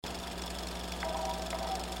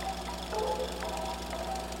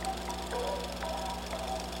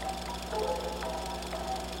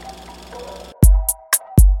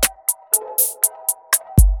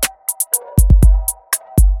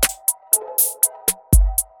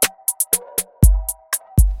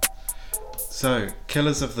So,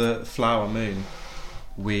 Killers of the Flower Moon,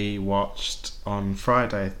 we watched on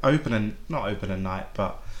Friday. Not opening night,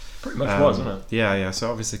 but pretty much was, wasn't it? Yeah.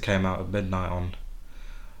 So obviously came out at midnight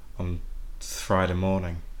on Friday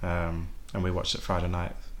morning, and we watched it Friday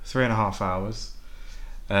night. 3.5 hours.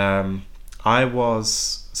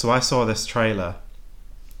 I saw this trailer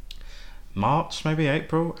March, maybe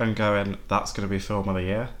April, and going, that's going to be film of the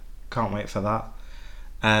year. Can't wait for that.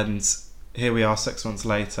 And here we are 6 months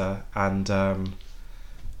later, and that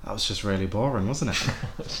was just really boring, wasn't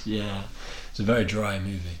it? Yeah, it's a very dry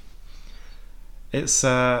movie. It's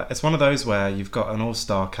one of those where you've got an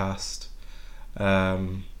all-star cast,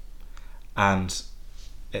 and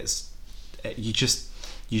you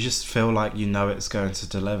just feel like you know it's going to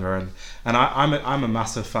deliver, and I'm a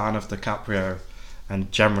massive fan of DiCaprio, and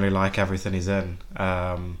generally like everything he's in.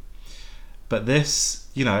 But this,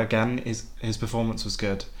 again, his performance was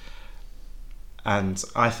good. And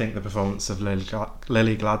I think the performance of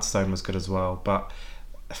Lily Gladstone was good as well. But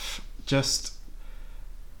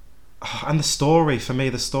and the story, for me,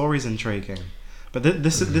 the story's intriguing. But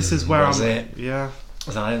this is where yeah.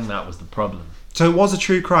 I think that was the problem. So it was a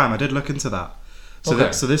true crime. I did look into that. So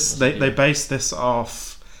Okay. They based this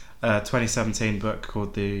off a 2017 book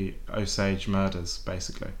called The Osage Murders,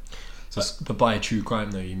 basically. So But by a true crime,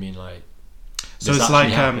 though, you mean like... So it's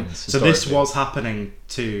like so this was happening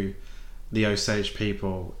to the Osage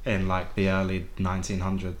people in like the early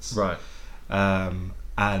 1900s, right?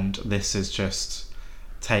 And this is just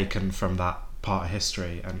taken from that part of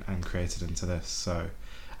history and created into this. So,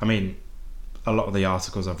 I mean, a lot of the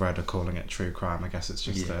articles I've read are calling it true crime. I guess it's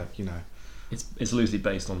just it's loosely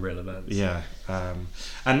based on real events. Yeah,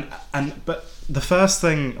 but the first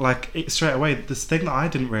thing, straight away, this thing that I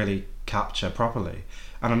didn't really capture properly,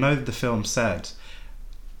 and I know that the film said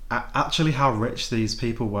actually how rich these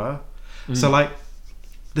people were. So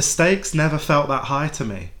the stakes never felt that high to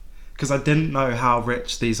me because I didn't know how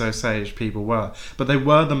rich these Osage people were, but they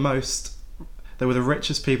were the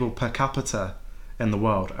richest people per capita in the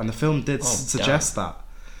world, and the film did suggest that,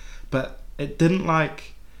 but it didn't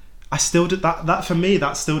I still did that for me.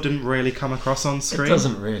 That still didn't really come across on screen. It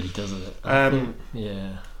doesn't really, does it?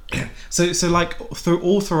 Yeah. So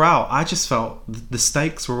throughout, I just felt the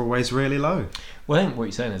stakes were always really low. Well, I think what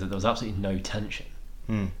you're saying is that there was absolutely no tension,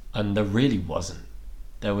 and there really wasn't.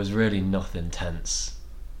 There was really nothing tense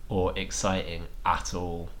or exciting at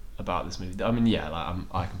all about this movie. I mean, yeah,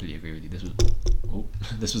 I completely agree with you.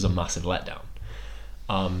 This was a massive letdown.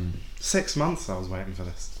 6 months I was waiting for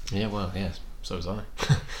this. Yeah, well, yes, so was I.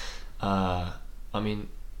 I mean,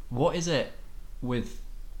 what is it with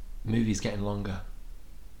movies getting longer?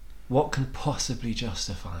 What can possibly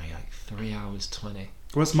justify 3 hours 20?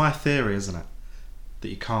 Well, it's my theory, isn't it, that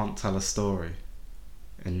you can't tell a story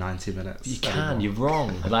in 90 minutes. You can. Anymore. You're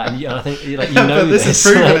wrong. I think but this is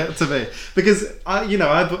proving it to me, because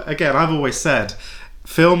I've always said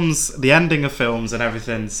the ending of films and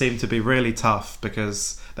everything seem to be really tough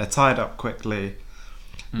because they're tied up quickly.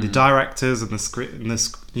 The directors and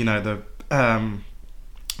the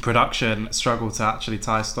production struggle to actually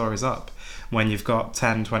tie stories up when you've got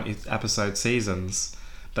 10, 20 episode seasons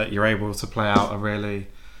that you're able to play out a really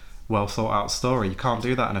well thought out story. You can't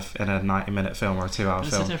do that in a 90-minute film or a 2-hour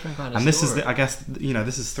film. It's a different kind of and story. This is, I guess,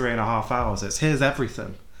 this is 3.5 hours. Here's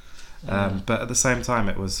everything. But at the same time,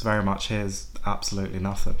 it was very much here's absolutely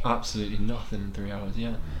nothing. Absolutely nothing in 3 hours,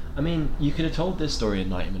 yeah. I mean, you could have told this story in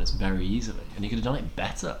 90 minutes very easily, and you could have done it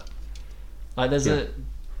better.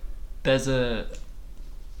 There's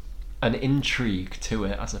an intrigue to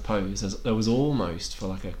it, I suppose. There was almost, for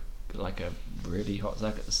like a really hot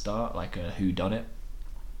sec at the start, like a whodunit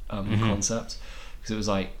concept, because it was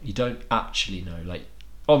you don't actually know.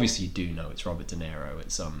 Obviously you do know it's Robert De Niro.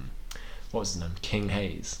 It's what was his name? King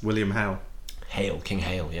Hayes. William Hale. King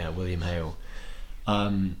Hale. Yeah, William Hale.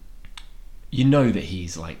 You know that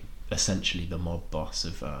he's essentially the mob boss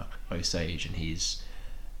of Osage, and he's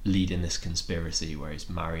leading this conspiracy where he's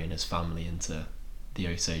marrying his family into the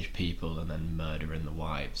Osage people and then murdering the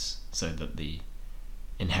wives so that the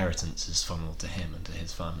inheritance is funneled to him and to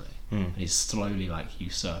his family. And he's slowly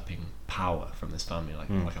usurping power from this family like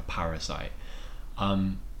a parasite. I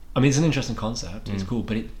mean, it's an interesting concept. It's cool,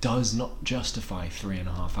 but it does not justify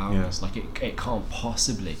 3.5 hours. Yeah. It can't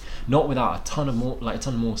possibly, not without a ton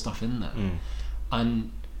more stuff in there.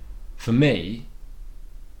 And for me,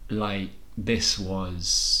 this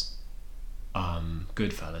was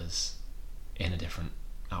Goodfellas in a different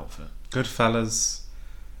outfit. Goodfellas.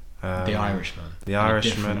 The Irishman. The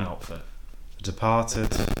Irishman. Different outfit.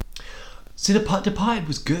 Departed. See, Departed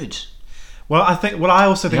was good. Well, I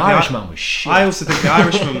also think The Irishman was shit. I also think The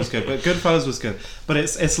Irishman was good, but Goodfellas was good. But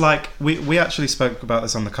it's like we actually spoke about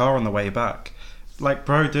this on the car on the way back. Like,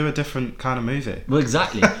 bro, do a different kind of movie. Well,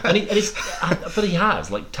 exactly. But he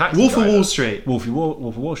has, like, Taxi Wolf Driver. of Wall Street. Wolf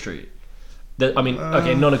of Wall Street.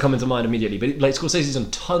 Okay, none are coming to mind immediately, but like Scorsese's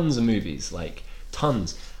done tons of movies, like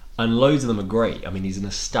tons, and loads of them are great. I mean, he's an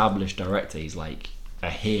established director. He's like a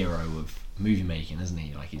hero of movie making, isn't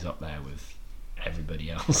he? Like, he's up there with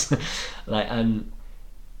everybody else. Like, and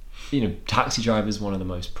you know, Taxi Driver is one of the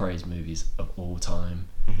most praised movies of all time.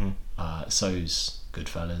 So's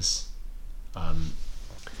Goodfellas. And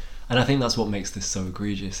I think that's what makes this so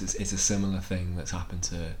egregious. It's a similar thing that's happened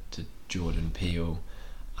to Jordan Peele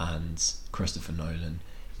and Christopher Nolan,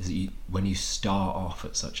 is that when you start off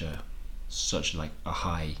at such a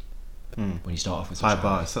high, when you start off with such high a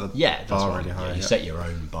bar, that's bar right. really high. You set your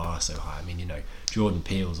own bar so high. I mean, you know, Jordan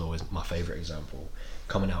Peele's always my favourite example.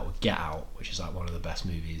 Coming out with Get Out, which is like one of the best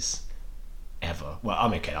movies ever. Well, I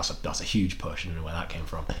mean, okay, that's a huge push. I don't know where that came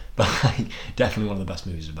from, but like, definitely one of the best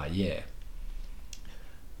movies of that year.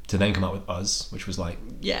 To then come out with Us, which was like,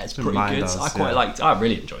 yeah, it's pretty good. I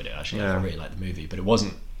really enjoyed it actually. I really liked the movie, but it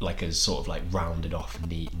wasn't like as sort of like rounded off,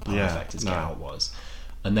 neat and perfect as Get Out was.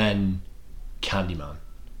 And then Candyman,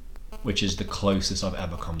 which is the closest I've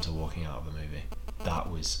ever come to walking out of a movie. That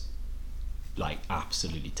was like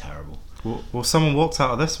absolutely terrible. Well, someone walked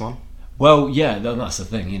out of this one. Well, yeah, that's the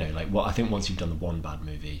thing, you know. Like, I think once you've done the one bad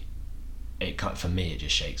movie, for me, it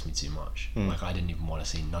just shakes me too much. Like, I didn't even want to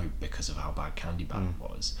see Nope because of how bad Candyman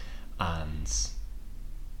was, and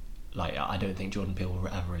like, I don't think Jordan Peele will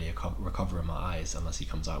ever really recover in my eyes unless he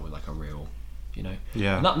comes out with like a real, you know.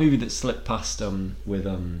 Yeah. And that movie that slipped past with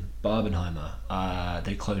Barbenheimer,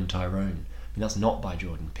 they cloned Tyrone. I mean, that's not by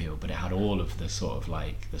Jordan Peele, but it had all of the sort of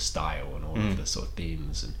like the style and all of the sort of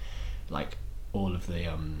themes and like all of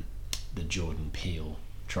the Jordan Peele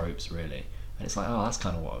tropes, really. And it's like, oh, that's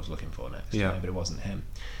kind of what I was looking for next. Yeah. You know, but it wasn't him.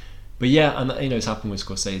 But yeah, and you know, it's happened with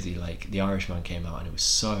Scorsese. Like, The Irishman came out and it was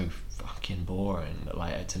so fucking boring.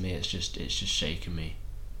 Like, to me, it's just shaken me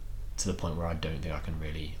to the point where I don't think I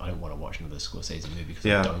don't want to watch another Scorsese movie because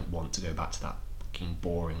I don't want to go back to that fucking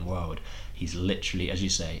boring world. He's literally, as you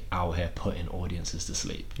say, out here putting audiences to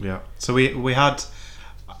sleep. Yeah.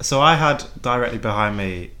 So I had directly behind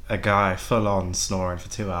me a guy full on snoring for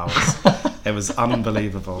 2 hours. It was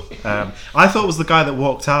unbelievable. I thought it was the guy that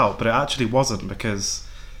walked out, but it actually wasn't, because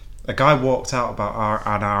a guy walked out about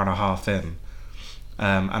an hour and a half in,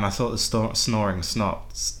 and I thought the snoring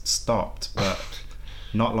stopped, but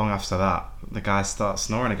not long after that, the guy starts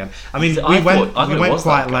snoring again. I mean, we went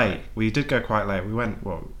quite late. We did go quite late. We went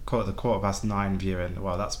the 9:15 viewing.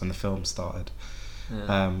 Well, that's when the film started.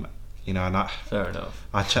 Yeah. You know, and fair enough.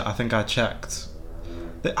 I think I checked.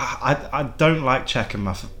 I don't like checking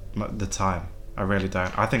the time. I really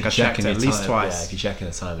don't. I think I checked it at least twice. Yeah, if you're checking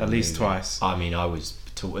the time, at least twice. I mean, I was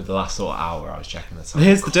the last sort of hour. I was checking the time.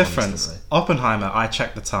 Here's the difference. Oppenheimer, I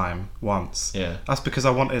checked the time once. Yeah. That's because I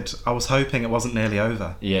was hoping it wasn't nearly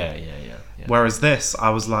over. Yeah. Whereas this, I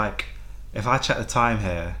was like, if I check the time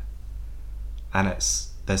here, and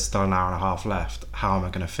there's still an hour and a half left, how am I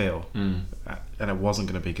going to feel? And it wasn't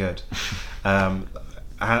going to be good. And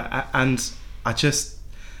I just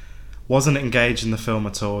wasn't engaged in the film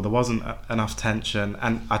at all. There wasn't enough tension.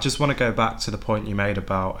 And I just want to go back to the point you made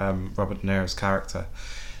about Robert De Niro's character.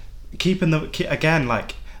 Again,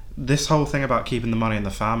 like, this whole thing about keeping the money in the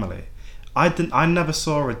family. I never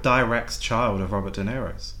saw a direct child of Robert De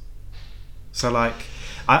Niro's. So, like,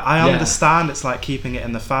 I understand it's like keeping it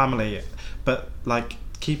in the family, but like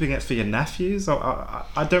keeping it for your nephews,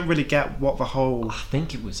 I don't really get what the whole. I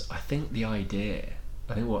think the idea.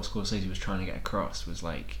 I think what Scorsese was trying to get across was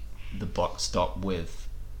like the buck stopped with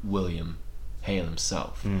William Hale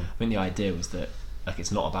himself. I think the idea was that like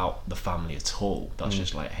it's not about the family at all. That's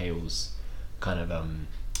just like Hale's kind of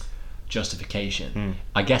justification.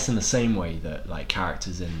 I guess in the same way that like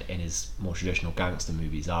characters in his more traditional gangster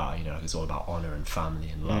movies are, you know, like it's all about honor and family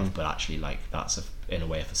and love, but actually like that's in a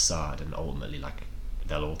way a facade, and ultimately like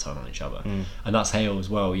they'll all turn on each other. And that's Hale as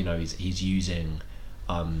well. You know, he's using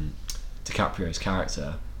DiCaprio's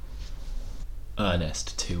character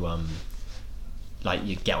Ernest to like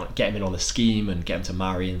you get him in on the scheme and get him to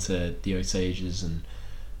marry into the Osages, and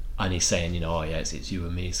he's saying, you know, oh yeah, it's you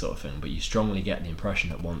and me sort of thing. But you strongly get the impression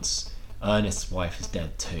that once Ernest's wife is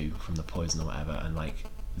dead too from the poison or whatever, and like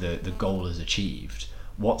the goal is achieved,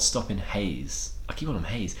 what's stopping Hayes? I keep calling him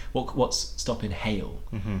Hayes. What's stopping Hale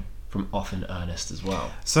from offing Ernest as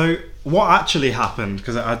well? So what actually happened,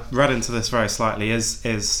 because I read into this very slightly,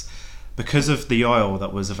 is because of the oil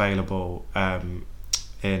that was available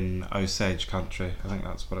in Osage country. I think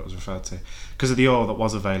that's what it was referred to, because of the oil that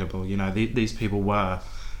was available. You know, these people were,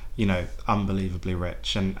 you know, unbelievably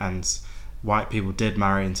rich, and white people did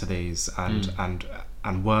marry into these and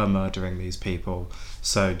were murdering these people.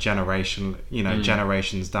 So generations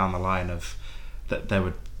down the line of that they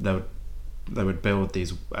would build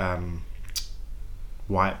these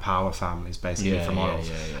white power families basically from oil.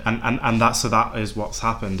 And that is what's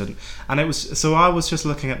happened. And it was, so I was just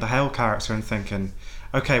looking at the Hale character and thinking,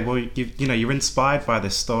 okay, well, you're inspired by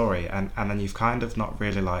this story, and then you've kind of not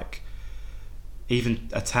really like even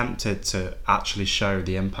attempted to actually show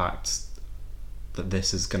the impact that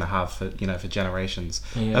this is going to have for generations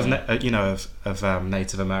of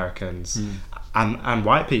Native Americans and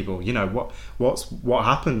white people. You know what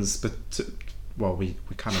happens, but we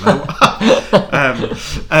kind of know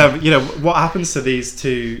what happens to these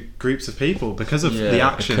two groups of people because of the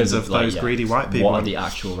actions of those greedy white people. What are the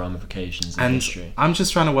actual ramifications in history? I'm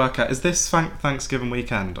just trying to work out, is this Thanksgiving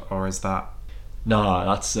weekend or is that no,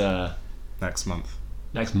 that's next month?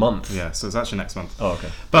 Yeah, so it's actually next month. Oh, okay.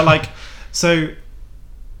 But like, so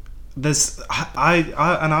there's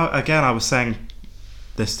I was saying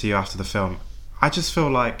this to you after the film, I just feel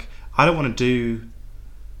like I don't want to do,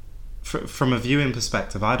 from a viewing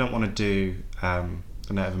perspective, I don't want to do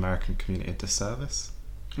the Native American community a disservice.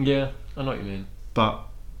 Yeah, I know what you mean. But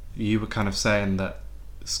you were kind of saying that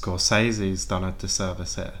Scorsese's done a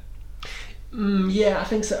disservice here. Yeah, I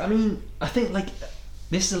think so. I mean, I think like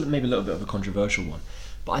this is maybe a little bit of a controversial one,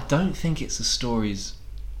 but I don't think it's a story's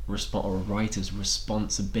or a writer's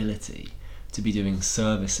responsibility to be doing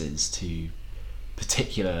services to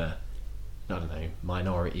particular, I don't know,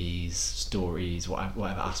 minorities, stories,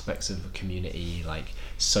 whatever aspects of a community, like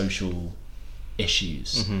social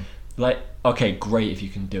issues. Like, okay, great if you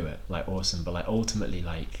can do it, like awesome, but like ultimately,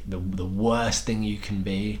 like the worst thing you can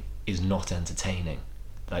be is not entertaining.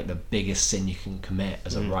 Like the biggest sin you can commit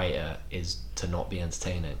as a writer is to not be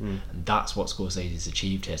entertaining, and that's what Scorsese's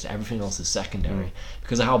achieved here. So everything else is secondary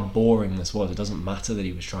because of how boring this was. It doesn't matter that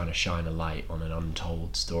he was trying to shine a light on an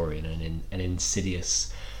untold story and an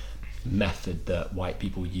insidious method that white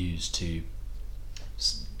people use to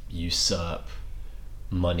usurp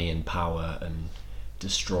money and power and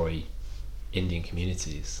destroy Indian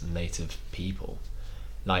communities and native people.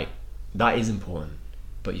 Like, that is important,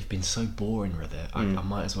 but you've been so boring with it. I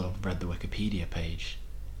might as well have read the Wikipedia page,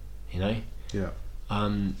 you know? Yeah.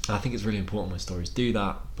 I think it's really important when stories do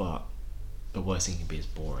that, but the worst thing can be is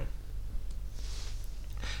boring.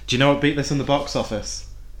 Do you know what beat this in the box office?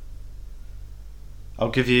 I'll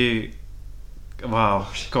give you... Wow,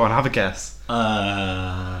 go on, have a guess.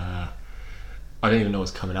 I don't even know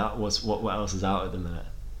what's coming out. What else is out at the minute?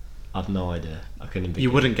 I've no idea. I couldn't be.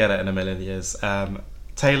 You wouldn't get it in a million years.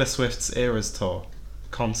 Taylor Swift's Eras Tour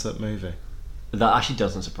concert movie. That actually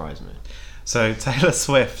doesn't surprise me. So Taylor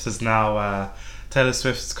Swift is now Taylor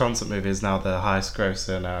Swift's concert movie is now the highest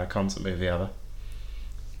grossing concert movie ever.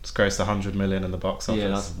 It's grossed 100 million in the box office. Yeah,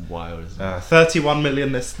 that's wild, isn't it? 31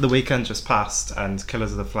 million the weekend just passed, and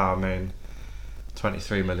Killers of the Flower Moon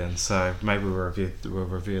 23 million. So maybe we're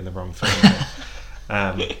reviewing the wrong film.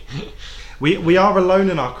 We are alone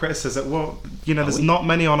in our criticism. Well, you know, there's not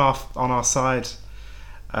many on our side.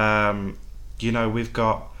 You know, we've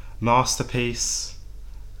got Masterpiece.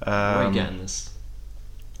 Where are you getting this?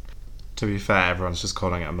 To be fair, everyone's just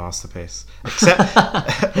calling it a masterpiece.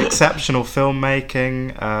 Exceptional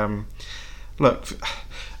filmmaking. Look,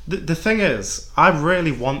 the thing is, I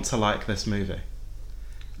really want to like this movie.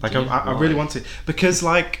 Like, I really want to, because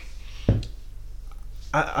like,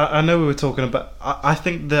 I know we were talking about. I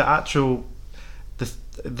think the actual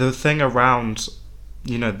the thing around,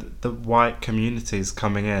 you know, the white communities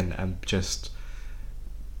coming in and just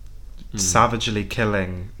savagely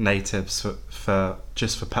killing natives for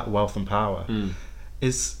wealth and power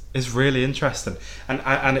is really interesting,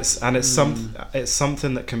 and it's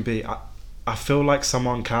something that can be. I feel like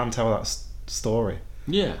someone can tell that story.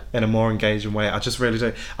 Yeah. In a more engaging way. I just really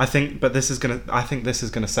do. I think this is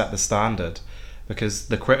gonna set the standard, because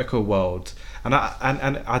the critical world, and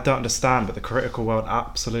I don't understand, but the critical world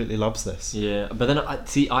absolutely loves this. Yeah, but then I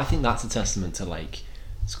think that's a testament to like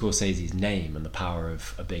Scorsese's name and the power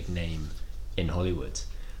of a big name in Hollywood.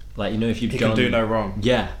 Like, you know, if you've can do no wrong.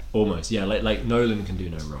 Yeah, almost. Yeah, like Nolan can do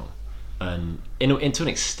no wrong, and to an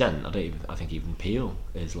extent, I think even Peele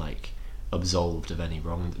is like absolved of any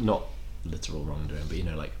wrong, not literal wrongdoing, but, you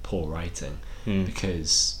know, like poor writing,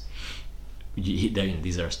 because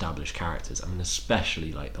these are established characters. I mean,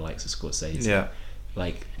 especially like the likes of Scorsese. Yeah.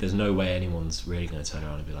 Like, there's no way anyone's really going to turn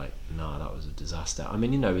around and be like, "Nah, that was a disaster." I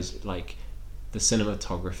mean, you know, it's like the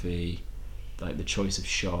cinematography, like the choice of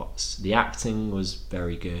shots, the acting was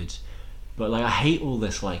very good. But like, I hate all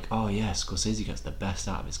this like, oh yeah, Scorsese gets the best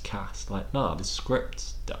out of his cast. Like, no, the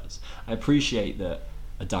script does. I appreciate that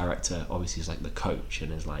a director obviously is like the coach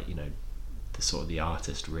and is like, you know, the sort of the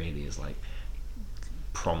artist really is like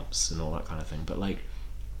prompts and all that kind of thing. But like,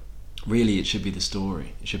 really, it should be the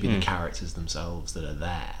story. It should be the characters themselves that are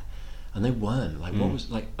there, and they weren't. Like, what was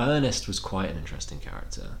like Ernest was quite an interesting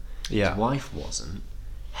character. Yeah. His wife wasn't.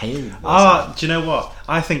 Hale wasn't. Do you know what?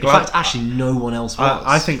 I think in fact, actually, no one else was.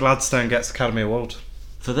 I think Gladstone gets Academy Award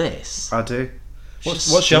for this. I do.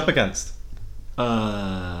 What's she up against?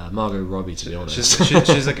 Margot Robbie, to be honest.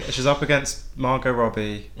 She's up against Margot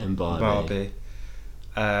Robbie and Barbie.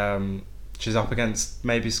 She's up against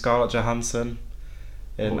maybe Scarlett Johansson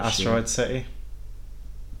in Asteroid City.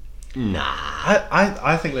 Nah.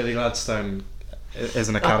 I think Lily Gladstone is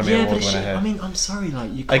an Academy Award winner here. I mean, I'm sorry,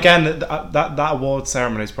 like you can't... Again, that award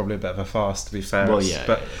ceremony is probably a bit of a farce, to be fair. Well, yeah,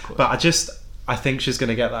 but yeah, I think she's going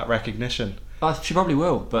to get that recognition. She probably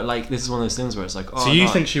will, but like this is one of those things where it's like, oh, so you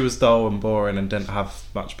think she was dull and boring and didn't have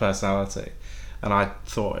much personality, and I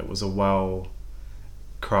thought it was a well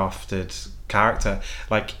crafted character.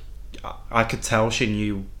 Like, I could tell she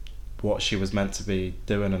knew what she was meant to be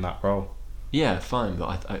doing in that role. Yeah, fine,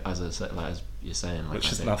 but I as I said, like as you're saying, like,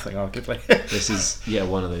 which is nothing, arguably. This is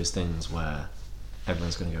one of those things where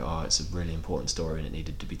everyone's going to go, oh, it's a really important story and it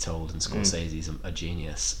needed to be told, and Scorsese's a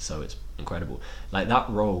genius, so it's incredible. Like, that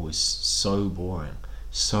role was so boring.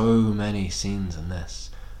 So many scenes in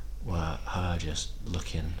this were her just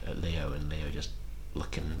looking at Leo and Leo just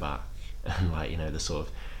looking back, and like, you know, the sort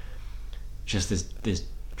of just this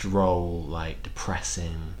droll, like,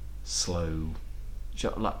 depressing, slow,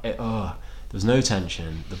 like, there was no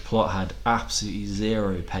tension. The plot had absolutely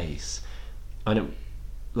zero pace, and it,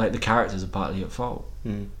 like, the characters are partly at fault.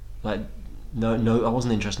 Like, no, I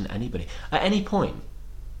wasn't interested in anybody. At any point,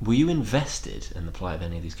 were you invested in the plight of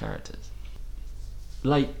any of these characters?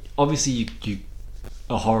 Like, obviously you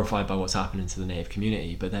are horrified by what's happening to the native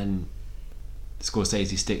community, but then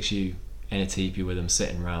Scorsese sticks you in a teepee with them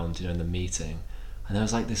sitting around, you know, in the meeting, and there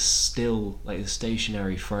was like this still, like, this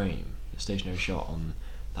stationary frame, a stationary shot on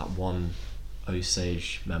that one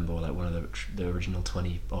Osage member, like one of the original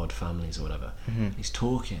 20 odd families or whatever. He's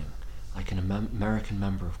talking like an American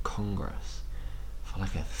member of Congress for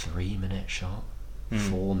like a 3-minute shot,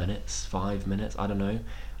 4 minutes, 5 minutes, I don't know,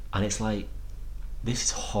 and it's like, this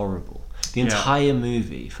is horrible. The entire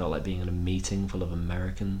movie felt like being in a meeting full of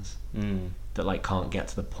Americans that like can't get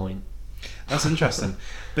to the point. That's interesting.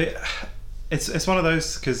 But it's one of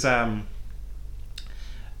those, because an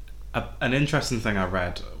interesting thing I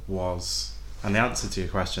read was, and the answer to your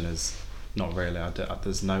question is not really.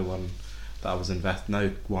 There's no one that I was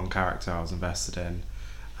no one character I was invested in.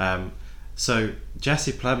 So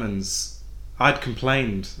Jesse Plemons, I'd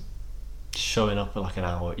complained showing up for like an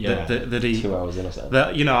hour, that he 2 hours in or something.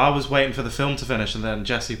 That, you know, I was waiting for the film to finish, and then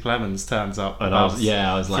Jesse Plemons turns up, and I was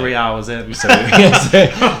like 3 hours in. So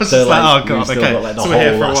I was so like, oh god, okay, got, like, the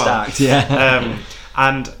whole last act. Yeah.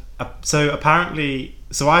 And so apparently,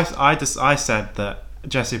 so I said that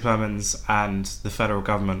Jesse Plemons and the federal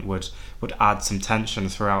government would add some tension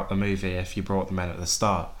throughout the movie if you brought them in at the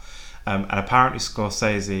start. And apparently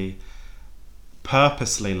Scorsese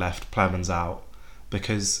purposely left Plemons out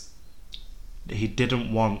because he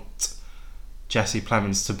didn't want Jesse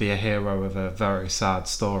Plemons to be a hero of a very sad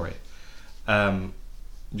story.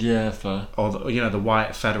 Yeah, fair. Or the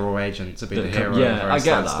white federal agent to be the hero of a very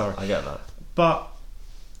sad story. I get that. But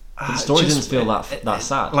the story didn't feel that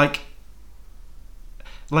sad. Like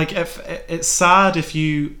if it's sad if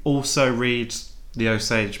you also read the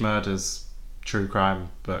Osage Murders true crime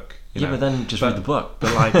book. You know? But then just read the book.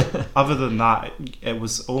 But like, other than that, it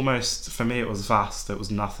was almost, for me, it was vast. It was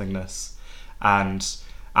nothingness. And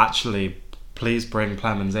actually, please bring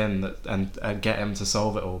Plemons in and get him to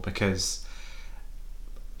solve it all, because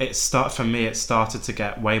for me it started to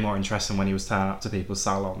get way more interesting when he was turning up to people's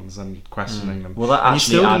salons and questioning them. Well, that and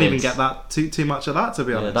actually you still didn't even get that too much of that, to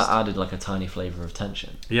be honest. That added like a tiny flavour of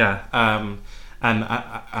tension. Yeah. And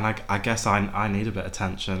I guess I need a bit of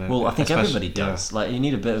tension. Well, I think everybody does. Like, you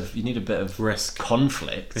need a bit of risk,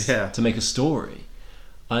 conflict, to make a story.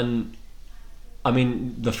 And I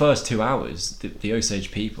mean, the first 2 hours, the Osage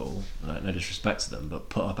people, like, no disrespect to them, but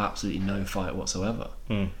put up absolutely no fight whatsoever.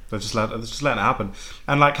 They're just letting it happen.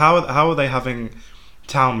 And like, how are they having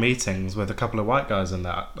town meetings with a couple of white guys in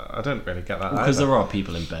there? I don't really get that. Because there are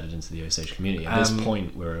people embedded into the Osage community. At this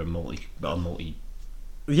point, we're a multi.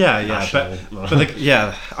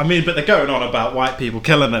 Yeah, I mean, but they're going on about white people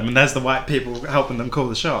killing them, and there's the white people helping them call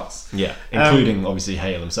the shots. Yeah, including obviously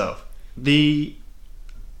Hale himself.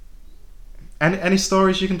 Any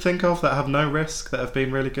stories you can think of that have no risk that have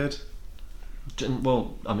been really good?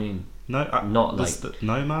 Well, I mean, No, not like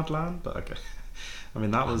Nomadland, but okay. I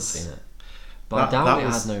mean, that I was. haven't seen it, but I doubt it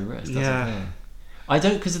had no risk. That's the thing. I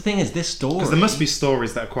don't, because the thing is, this story. Because there must be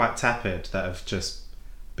stories that are quite tepid that have just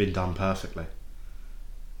been done perfectly,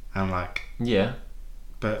 and like. Yeah.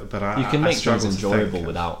 But you can make things enjoyable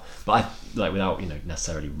without without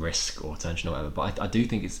necessarily risk or tension or whatever. But I do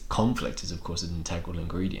think conflict is of course an integral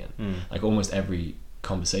ingredient. Like almost every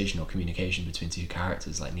conversation or communication between two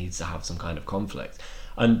characters like needs to have some kind of conflict.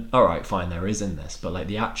 And all right, fine, there is in this, but like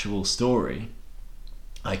the actual story,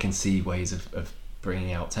 I can see ways of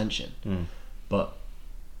bringing out tension, but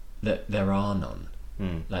there are none.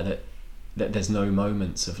 Like that. There's no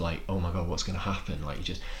moments of like, oh my god, what's going to happen? Like you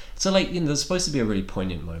just so like there's supposed to be a really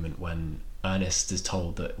poignant moment when Ernest is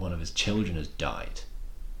told that one of his children has died.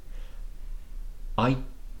 I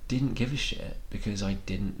didn't give a shit because I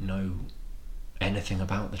didn't know anything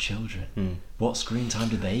about the children. What screen time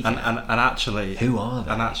did they get? And actually, who are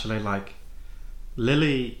they? And actually, like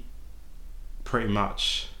Lily, pretty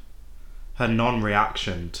much her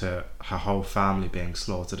non-reaction to her whole family being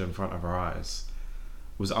slaughtered in front of her eyes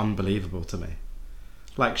was unbelievable to me.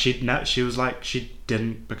 Like she was like she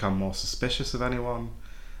didn't become more suspicious of anyone.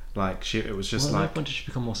 Like it was just like. At what point did she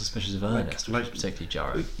become more suspicious of Ernest? Which is particularly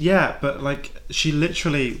jarring. Yeah, but like she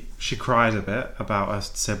cried a bit about her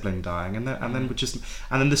sibling dying, and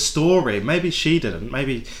then the story. Maybe she didn't.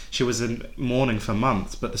 Maybe she was in mourning for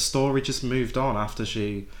months, but the story just moved on after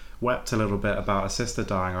she wept a little bit about her sister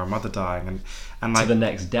dying or her mother dying, and like to the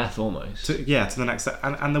next death almost. To the next death,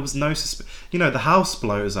 and there was no the house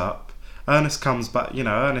blows up. Ernest comes back.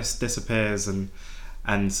 Ernest disappears and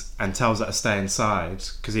tells her to stay inside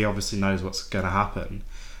because he obviously knows what's going to happen.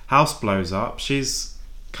 House blows up. She's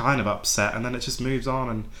kind of upset, and then it just moves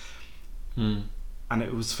on, and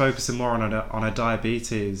it was focusing more on her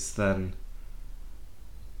diabetes than,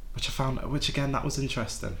 which again that was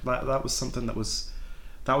interesting. Like that was something that was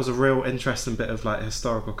a real interesting bit of like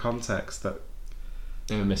historical context that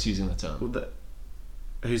they were misusing the term.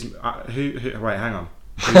 Wait, hang on.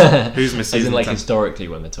 Who's misusing as in like the term? Historically,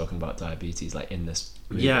 when they're talking about diabetes, like in this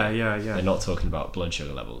movie, yeah, they're not talking about blood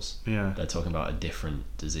sugar levels. Yeah, they're talking about a different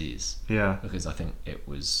disease. Yeah, because I think it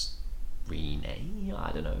was Renee.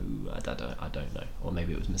 I don't know, or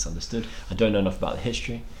maybe it was misunderstood. I don't know enough about the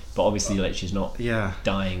history, but obviously, like she's not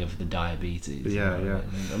dying of the diabetes. Yeah.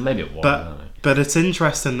 Or maybe it was. But it's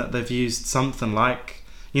interesting that they've used something like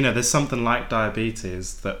there's something like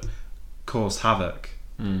diabetes that caused havoc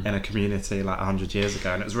in a community like 100 years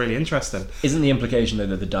ago, and it was really interesting. Isn't the implication though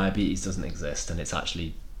that the diabetes doesn't exist and it's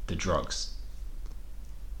actually the drugs?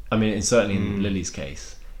 I mean, it's certainly in Lily's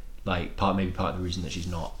case, like part of the reason that she's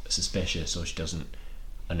not suspicious or she doesn't,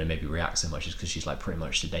 I don't know, maybe react so much is because she's like pretty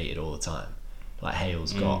much sedated all the time. Like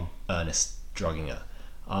Hale's got Ernest drugging her,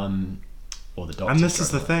 or the doctor. And this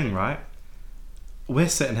is the thing, right? We're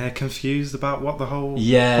sitting here confused about what the whole point of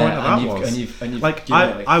that was. And you've like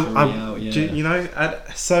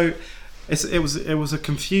so it was a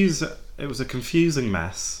confusing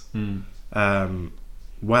mess.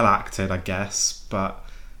 Well acted, I guess, but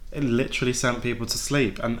it literally sent people to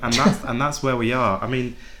sleep, and that's where we are. I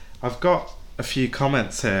mean, I've got a few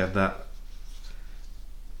comments here that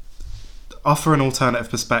offer an alternative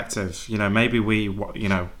perspective. Maybe we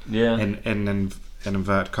in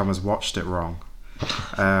inverted commas watched it wrong.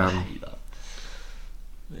 I hate that.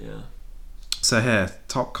 Yeah. So here,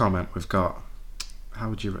 top comment we've got. How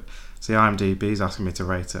would you? See, IMDb's asking me to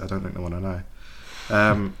rate it. I don't think they want to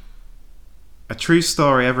know. A true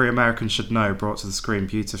story every American should know, brought to the screen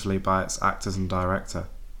beautifully by its actors and director.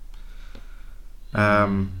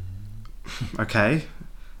 Okay.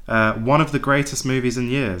 One of the greatest movies in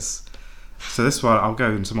years. So this one, I'll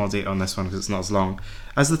go into more detail on this one because it's not as long.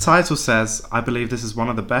 As the title says, I believe this is one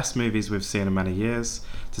of the best movies we've seen in many years.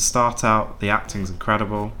 To start out, the acting's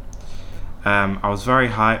incredible. I was very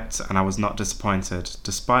hyped and I was not disappointed.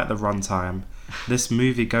 Despite the runtime, this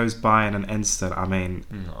movie goes by in an instant. I mean,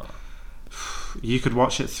 you could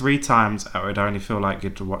watch it 3 times, it would only feel like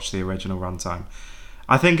you'd watch the original runtime.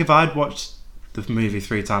 I think if I'd watched the movie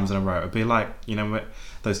 3 times in a row, it'd be like,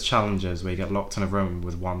 those challenges where you get locked in a room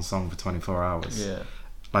with one song for 24 hours. Yeah.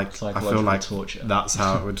 Like I feel like torture. That's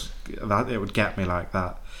how it would get me like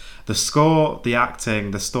that. The score, the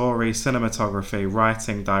acting, the story, cinematography,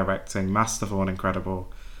 writing, directing, masterful and incredible.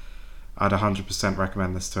 I'd 100%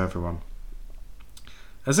 recommend this to everyone.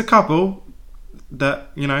 There's a couple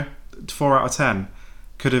that 4 out of 10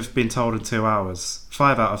 could have been told in 2 hours.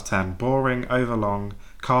 5 out of 10 boring, overlong,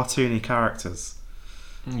 cartoony characters.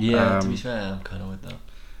 Yeah, to be fair, I'm kind of with that.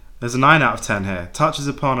 There's a 9 out of 10 here. Touches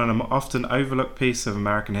upon an often overlooked piece of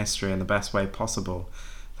American history in the best way possible,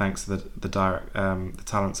 thanks to the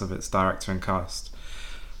talents of its director and cast.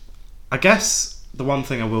 I guess the one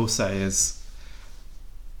thing I will say is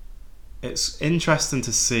it's interesting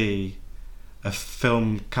to see a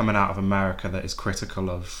film coming out of America that is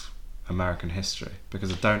critical of American history,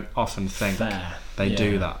 because I don't often think they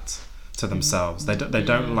do that to themselves. They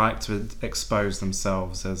don't like to expose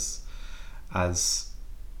themselves as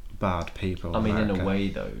bad people. I mean, America. in a way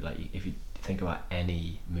though, like if you think about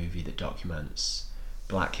any movie that documents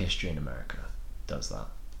Black history in America, does that.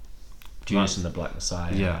 Judas and the Black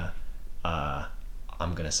Messiah. Yeah.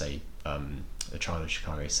 I'm gonna say The Trial of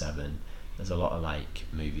Chicago 7. There's a lot of like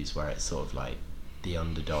movies where it's sort of like the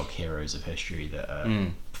underdog heroes of history that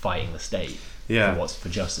are fighting the state for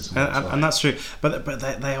justice and that's true. But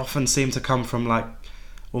they often seem to come from like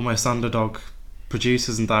almost underdog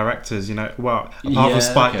producers and directors, you know. Well, apart from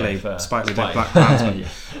Spike Lee did Black Klansman. Yeah.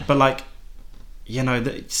 But like, you know,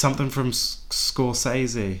 something from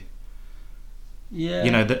Scorsese. Yeah.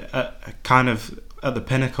 You know, kind of at the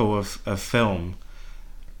pinnacle of film,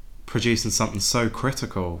 producing something so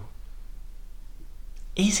critical.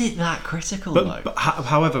 Is it that critical though? But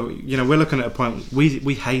however, you know, we're looking at a point.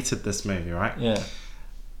 We hated this movie, right? Yeah.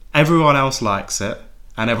 Everyone else likes it,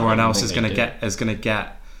 and everyone else is going to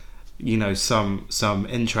get, you know, some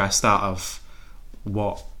interest out of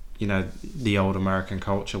what, you know, the old American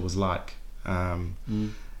culture was like.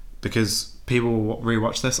 Because people will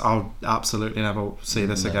rewatch this. I'll absolutely never see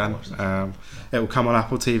this again. It will come on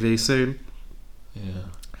Apple TV soon. Yeah.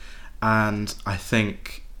 And I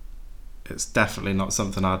think it's definitely not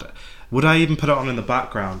something would I even put it on in the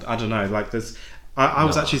background? I don't know. Like there's, I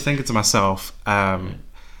was actually thinking to myself,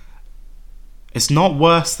 it's not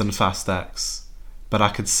worse than Fast X, but I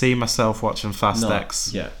could see myself watching Fast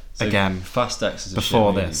X again. Fast X is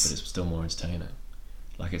before movie, this, but it's still more entertaining.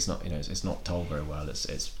 Like it's not, you know, it's not told very well.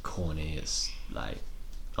 It's corny. It's like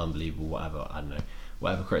unbelievable. Whatever, I don't know.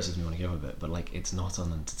 Whatever criticism you want to give of it, but like it's not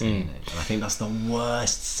unentertaining. And I think that's the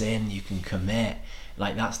worst sin you can commit.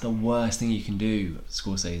 Like that's the worst thing you can do,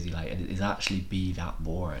 Scorsese. Like, is actually be that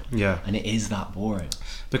boring. Yeah. And it is that boring.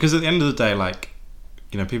 Because at the end of the day, like,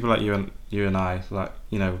 you know, people like you and I, like,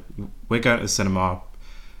 you know, we're going to the cinema,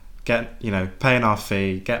 paying our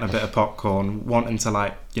fee, getting a bit of popcorn, wanting to,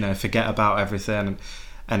 like, you know, forget about everything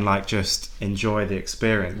and like just enjoy the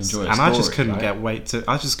experience. I just couldn't wait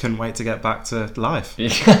to get back to life.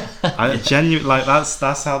 I genuinely, like,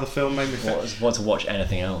 that's how the film made me feel. Want to watch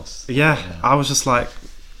anything else? Yeah, I was just like,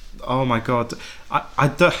 oh my god.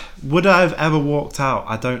 Would I have ever walked out?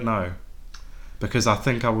 I don't know, because I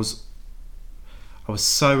think I was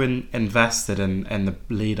so invested in the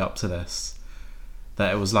lead up to this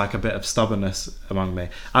that it was like a bit of stubbornness among me.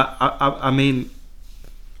 I mean,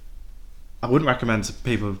 I wouldn't recommend to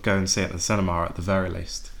people go and see it at the cinema at the very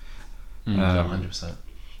least. 100%.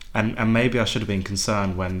 And maybe I should have been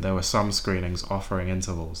concerned when there were some screenings offering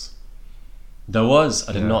intervals. There was.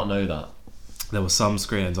 I did not know that. There were some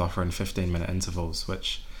screenings offering 15-minute intervals,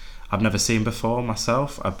 which I've never seen before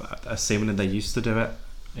myself. Assuming they used to do it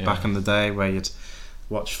back in the day, where you'd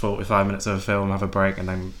watch 45 minutes of a film, have a break, and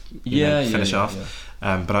then finish off.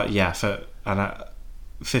 Yeah. For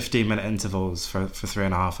 15-minute intervals for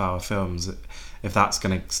 3.5-hour films, if that's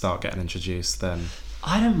going to start getting introduced, then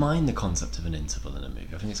I don't mind the concept of an interval in a movie.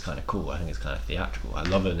 I think it's kind of cool. I think it's kind of theatrical. I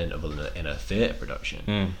love an interval in a theatre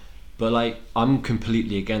production. But like, I'm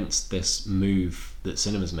completely against this move that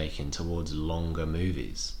cinema's making towards longer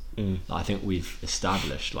movies. Like, I think we've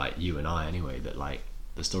established, like you and I anyway, that like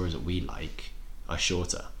the stories that we like are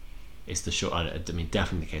shorter. It's the short. I mean,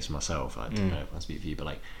 definitely the case for myself. I don't know if I speak for you, but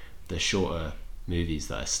like the shorter movies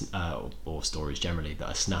that are, or stories generally, that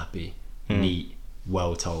are snappy, neat,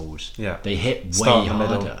 well told. Yeah, they hit way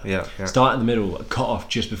harder. Start in the middle, cut off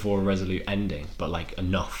just before a resolute ending, but like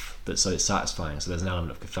enough that so it's satisfying. So there's an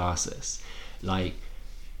element of catharsis. Like,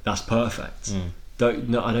 that's perfect. I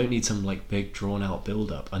don't need some like big drawn out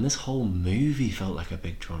build up. And this whole movie felt like a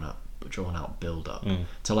big drawn out build up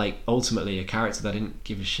to like ultimately a character that I didn't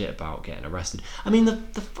give a shit about getting arrested. I mean, the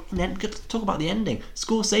fucking end, talk about the ending.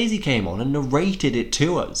 Scorsese came on and narrated it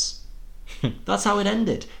to us. That's how it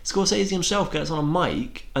ended. Scorsese himself gets on a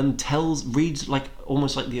mic and reads like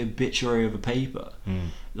almost like the obituary of a paper.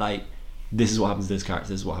 Like, this is what happens to this character,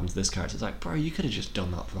 this is what happens to this character. It's like, bro, you could have just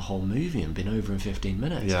done that for the whole movie and been over in 15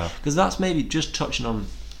 minutes. Yeah. Because that's maybe just touching on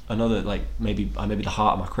another, like, maybe the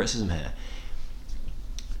heart of my criticism here.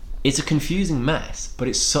 It's a confusing mess, but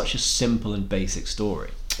it's such a simple and basic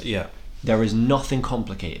story. Yeah. There is nothing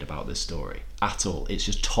complicated about this story at all. It's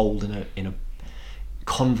just told in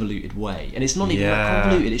convoluted way, and it's not even that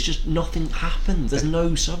convoluted. It's just nothing happens. There's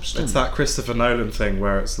no substance. It's that Christopher Nolan thing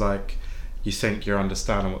where it's like you think you're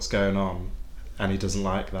understanding what's going on, and he doesn't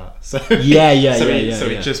like that. So So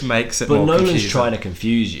it just makes it. But more Nolan's confusing. trying to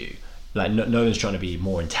confuse you. Like Nolan's trying to be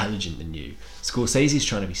more intelligent than you. Scorsese's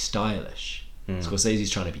trying to be stylish. Scorsese's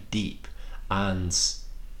trying to be deep, and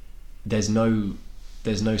there's no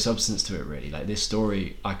substance to it really. Like this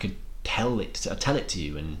story, I could tell it to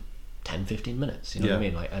you in 10-15 minutes, you know what I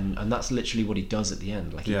mean? Like, and that's literally what he does at the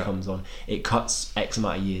end. Like he comes on, it cuts X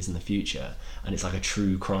amount of years in the future, and it's like a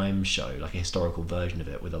true crime show, like a historical version of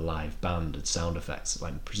it with a live band and sound effects,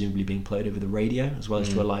 like presumably being played over the radio as well as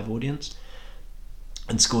to a live audience.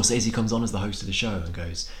 And Scorsese comes on as the host of the show and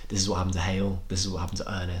goes, "This is what happened to Hale. This is what happened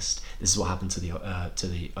to Ernest. This is what happened to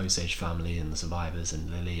the Osage family and the survivors and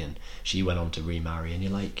Lily, and she went on to remarry." And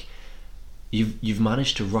you're like, you've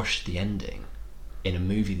managed to rush the ending in a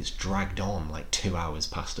movie that's dragged on like 2 hours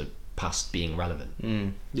past being relevant.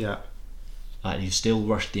 And you've still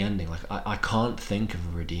rushed the ending. Like I can't think of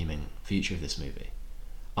a redeeming feature of this movie.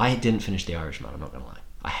 I didn't finish The Irishman, I'm not gonna lie.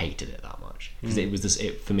 I hated it that much because it was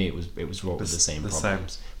for me it was wrought with the same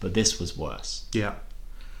problems. But this was worse. Yeah.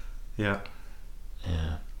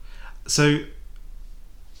 So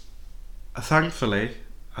thankfully,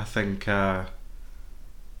 I think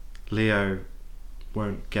Leo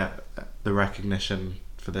won't get the recognition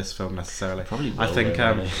for this film necessarily. Probably will, I think.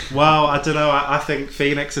 really. Well, I don't know. I think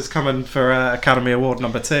Phoenix is coming for Academy Award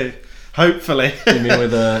 #2. Hopefully. You mean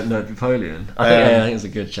with Napoleon? I think there's a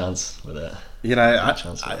good chance with it. You know,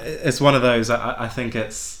 it's one of those. I think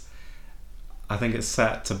it's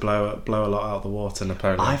set to blow a lot out of the water.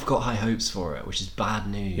 Napoleon. I've got high hopes for it, which is bad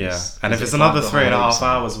news. Yeah, and if it's another 3.5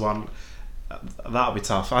 hours one, that'll be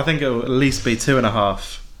tough. I think it'll at least be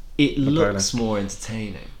 2.5. It looks more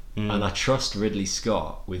entertaining, and I trust Ridley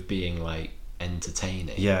Scott with being like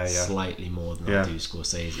entertaining. Slightly more than I do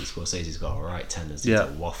Scorsese. Scorsese's got a right tendency to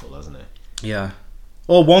waffle, hasn't he? Yeah.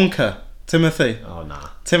 Or Wonka. Timothy. Oh nah.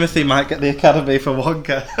 Timothy might get the Academy for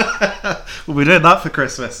Wonka. We'll be doing that for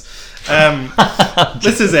Christmas.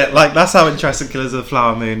 This is it. Like that's how interesting Killers of the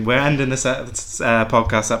Flower Moon. We're ending this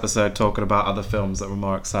podcast episode talking about other films that we're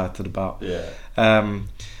more excited about.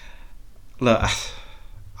 Look,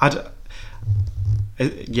 I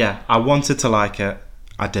wanted to like it.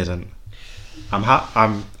 I didn't.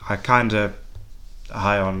 I'm kind of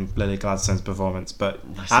high on Lily Gladstone's performance, but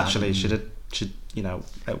actually she didn't do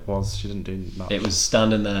much. It was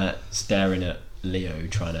standing there staring at Leo,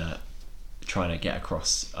 trying to get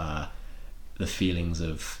across the feelings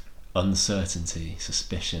of uncertainty,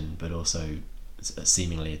 suspicion, but also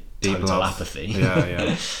seemingly total apathy.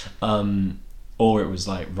 Or it was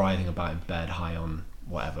like writhing about in bed, high on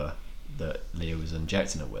whatever that Leo was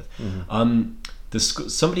injecting it with.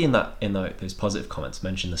 Somebody in those positive comments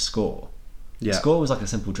mentioned the score. The score was like a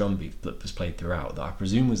simple drum beat that was played throughout that I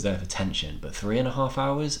presume was there for tension, but 3.5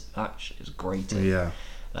 hours actually is grating.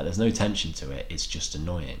 Like there's no tension to it. It's just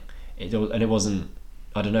annoying. It wasn't.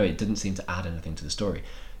 I don't know. It didn't seem to add anything to the story.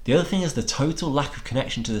 The other thing is the total lack of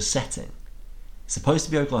connection to the setting. It's supposed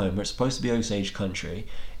to be Oklahoma. It's supposed to be Osage country.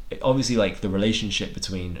 Obviously, like the relationship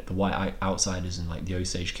between the white outsiders and like the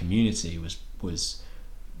Osage community was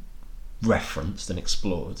referenced and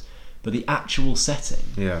explored. But the actual setting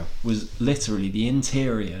was literally the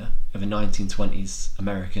interior of a 1920s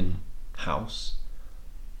American house,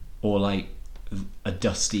 or like a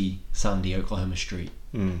dusty, sandy Oklahoma street,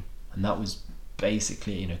 and that was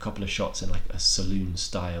basically a couple of shots in like a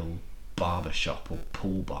saloon-style barber shop or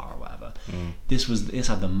pool bar or whatever. This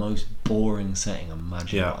had the most boring setting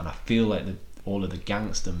imaginable, and I feel like all of the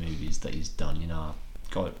gangster movies that he's done,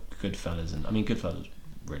 got Goodfellas, and I mean Goodfellas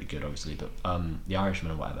really good obviously, but The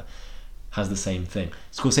Irishman or whatever has the same thing.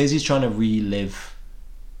 Scorsese's trying to relive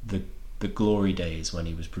the glory days when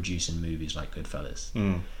he was producing movies like Goodfellas.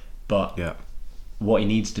 But what he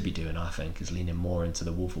needs to be doing, I think, is leaning more into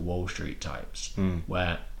the Wolf of Wall Street types,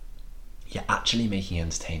 where you're actually making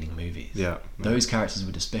entertaining movies. Those characters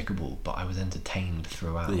were despicable, but I was entertained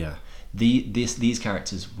throughout. These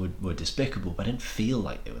characters were despicable, but I didn't feel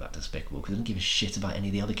like they were that despicable because I didn't give a shit about any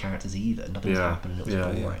of the other characters either. Nothing was happening. It was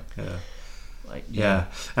boring.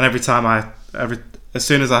 And every time as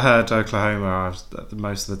soon as I heard Oklahoma,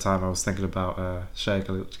 most of the time I was thinking about Shea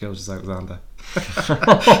Gilgeous-Alexander.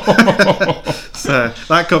 So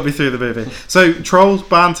that got me through the movie. So Trolls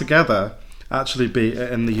Band Together actually beat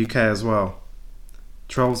it in the UK as well.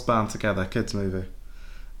 Trolls Band Together, kids movie.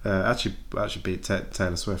 Actually beat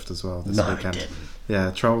Taylor Swift as well this weekend. It didn't.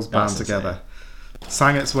 Yeah, Trolls Band Together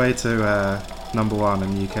sang its way to #1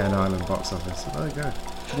 in UK and Ireland box office. So there you go. I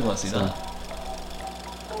really want to see that.